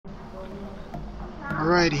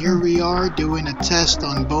Alright, here we are doing a test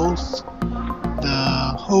on both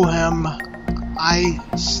the Hohem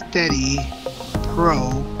iSteady Pro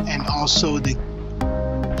and also the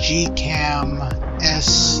GeeKam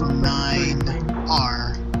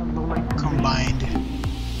S9R combined.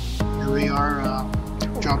 Here we are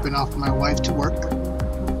dropping off my wife to work.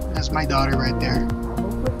 That's my daughter right there.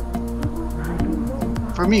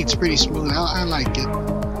 For me, it's pretty smooth. I like it.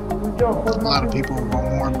 A lot of people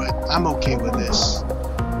want more, but I'm okay with this.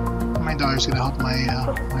 My daughter's gonna help my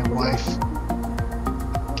wife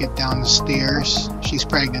get down the stairs. She's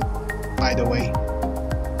pregnant, by the way.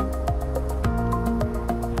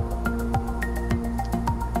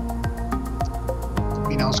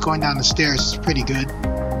 You know, it's going down the stairs. It's pretty good,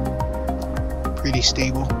 pretty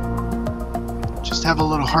stable. Just have a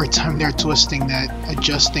little hard time there twisting that,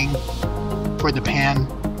 adjusting for the pan.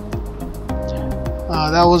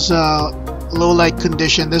 That was low light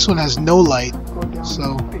condition. This one has no light,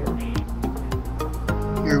 so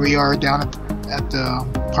here we are down at the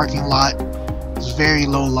parking lot. It's very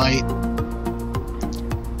low light,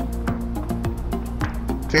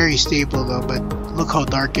 very stable though, but look how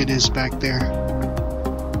dark it is back there.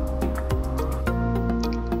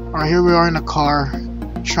 Alright, here we are in the car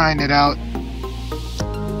trying it out.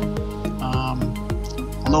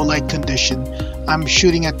 Low light condition. I'm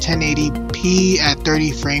shooting at 1080p at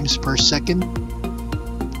 30 frames per second.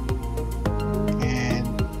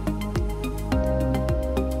 And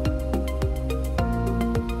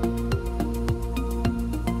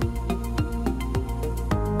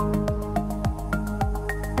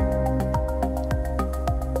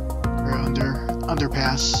we're under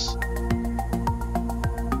underpass.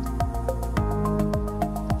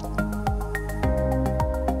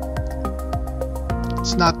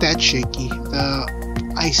 It's not that shaky. The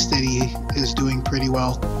iSteady is doing pretty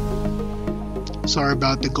well. Sorry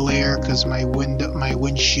about the glare because my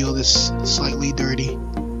windshield is slightly dirty.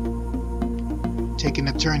 Taking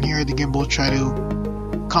a turn here, the gimbal try to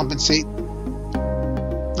compensate.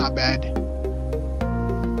 Not bad.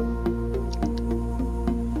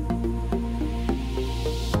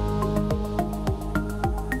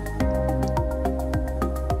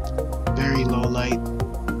 Very low light.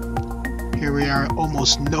 Here we are,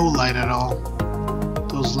 almost no light at all.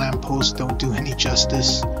 Those lampposts don't do any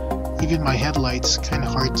justice. Even my headlights, kind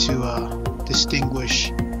of hard to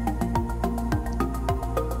distinguish.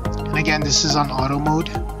 And again, this is on auto mode,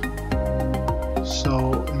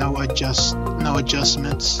 so no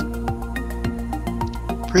adjustments.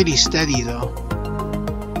 Pretty steady though.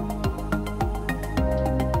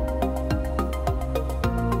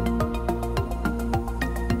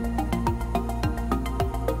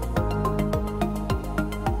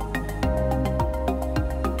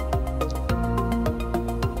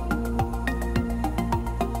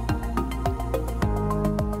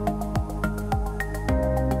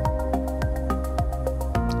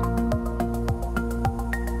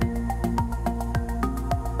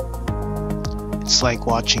 It's like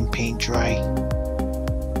watching paint dry.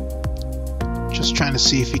 Just trying to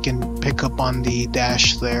see if you can pick up on the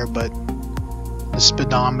dash there, but the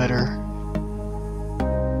speedometer.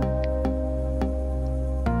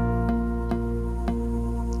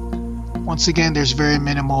 Once again, there's very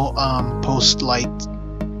minimal post light,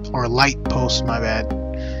 or light post, my bad.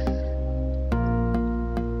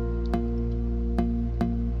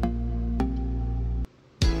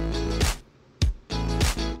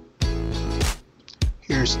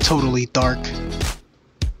 Here's totally dark.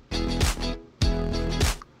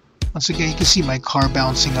 Once again, you can see my car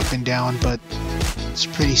bouncing up and down, but it's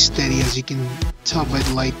pretty steady as you can tell by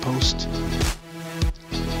the light post.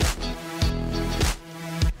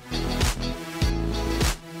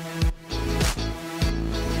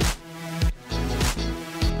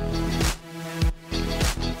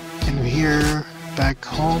 And here, back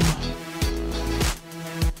home,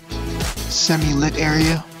 semi-lit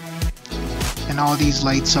area. And all these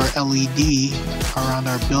lights are LED around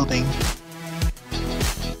our building.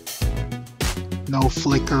 No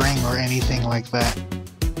flickering or anything like that.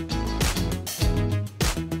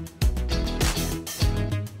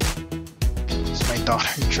 So my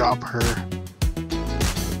daughter dropped her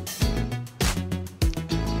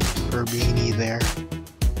beanie there.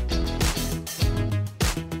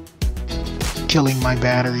 Killing my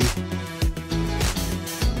battery.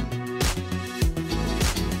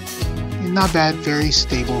 Not bad, very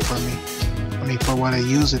stable for me. I mean, for what I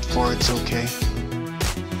use it for, it's okay.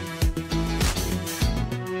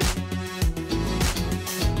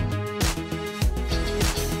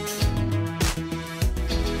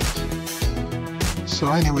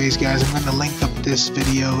 So anyways guys, I'm going to link up this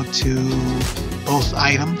video to both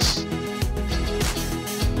items.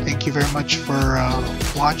 thank you very much for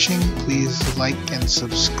watching. Please like and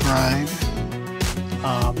subscribe.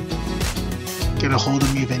 Get a hold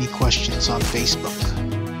of me with any questions on Facebook.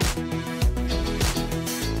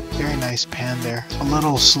 Very nice pan there. A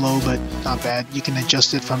little slow, but not bad. You can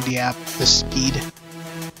adjust it from the app, the speed.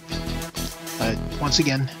 But once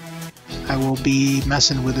again, I will be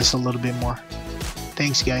messing with this a little bit more.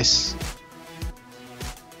 Thanks, guys.